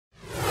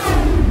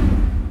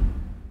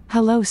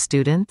Hello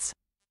students.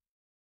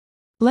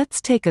 Let's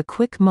take a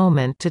quick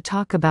moment to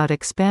talk about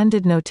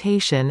expanded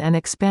notation and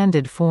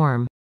expanded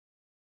form.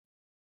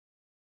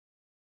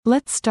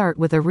 Let's start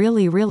with a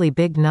really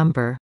big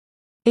number.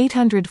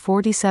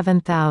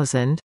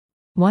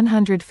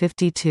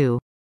 847,152.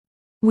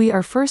 We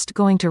are first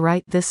going to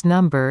write this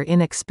number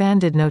in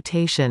expanded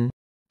notation.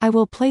 I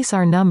will place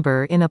our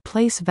number in a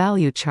place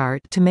value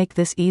chart to make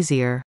this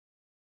easier.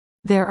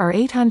 There are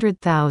 800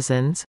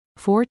 thousands,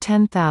 4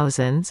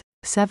 10,000s,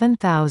 7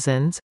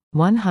 thousands,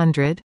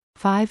 100,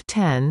 5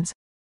 tens,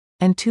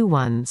 and 2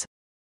 ones.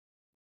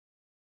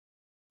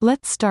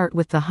 Let's start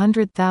with the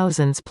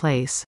 100,000s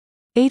place.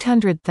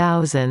 800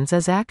 thousands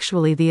is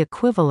actually the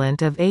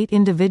equivalent of 8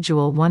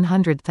 individual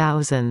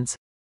 100,000s.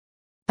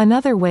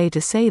 Another way to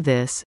say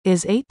this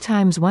is 8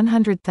 times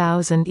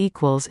 100,000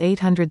 equals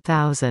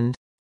 800,000.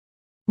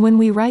 When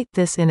we write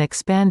this in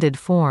expanded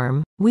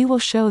form, we will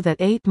show that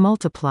 8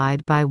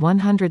 multiplied by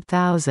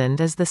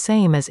 100,000 is the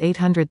same as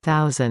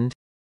 800,000.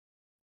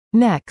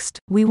 Next,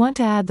 we want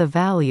to add the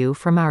value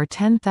from our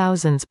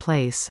 10,000s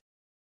place.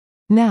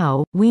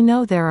 Now, we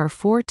know there are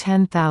 4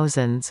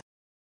 10,000s.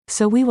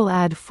 So we will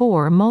add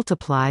 4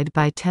 multiplied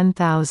by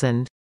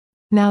 10,000.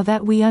 Now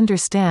that we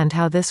understand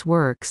how this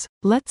works,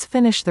 let's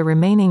finish the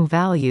remaining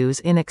values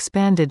in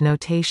expanded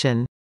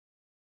notation.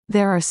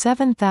 There are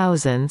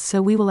 7,000,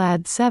 so we will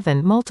add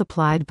 7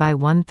 multiplied by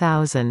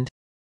 1,000.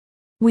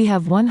 We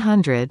have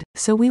 100,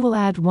 so we will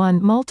add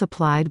 1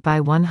 multiplied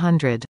by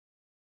 100.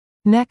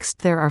 Next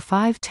there are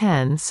 5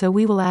 tens, so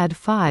we will add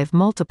 5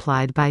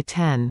 multiplied by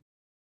 10.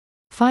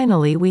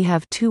 Finally we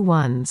have 2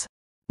 ones.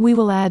 We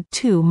will add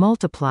 2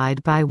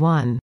 multiplied by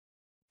 1.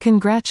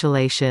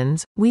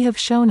 Congratulations, we have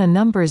shown a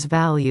number's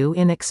value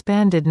in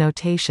expanded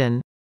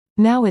notation.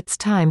 Now it's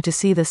time to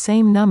see the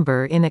same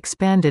number in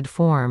expanded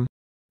form.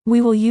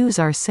 We will use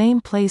our same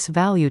place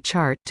value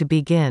chart to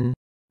begin.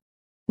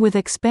 With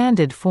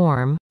expanded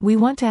form, we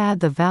want to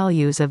add the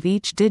values of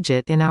each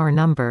digit in our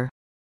number.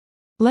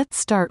 Let's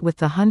start with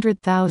the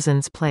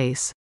 100,000s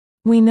place.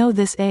 We know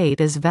this 8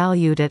 is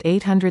valued at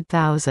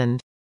 800,000.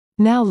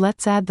 Now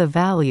let's add the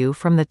value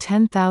from the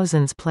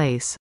 10,000s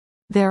place.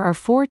 There are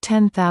 4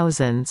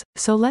 10,000s,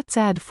 so let's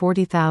add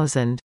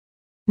 40,000.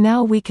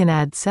 Now we can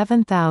add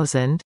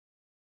 7,000,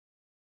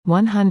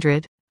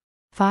 100,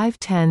 5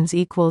 tens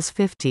equals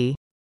 50.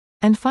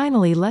 And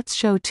finally let's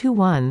show 2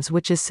 ones,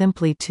 which is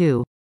simply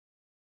 2.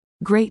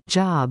 Great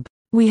job!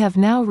 We have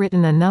now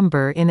written a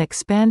number in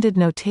expanded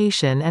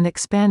notation and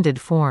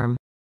expanded form.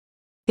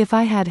 If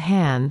I had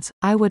hands,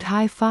 I would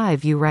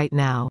high-five you right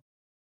now.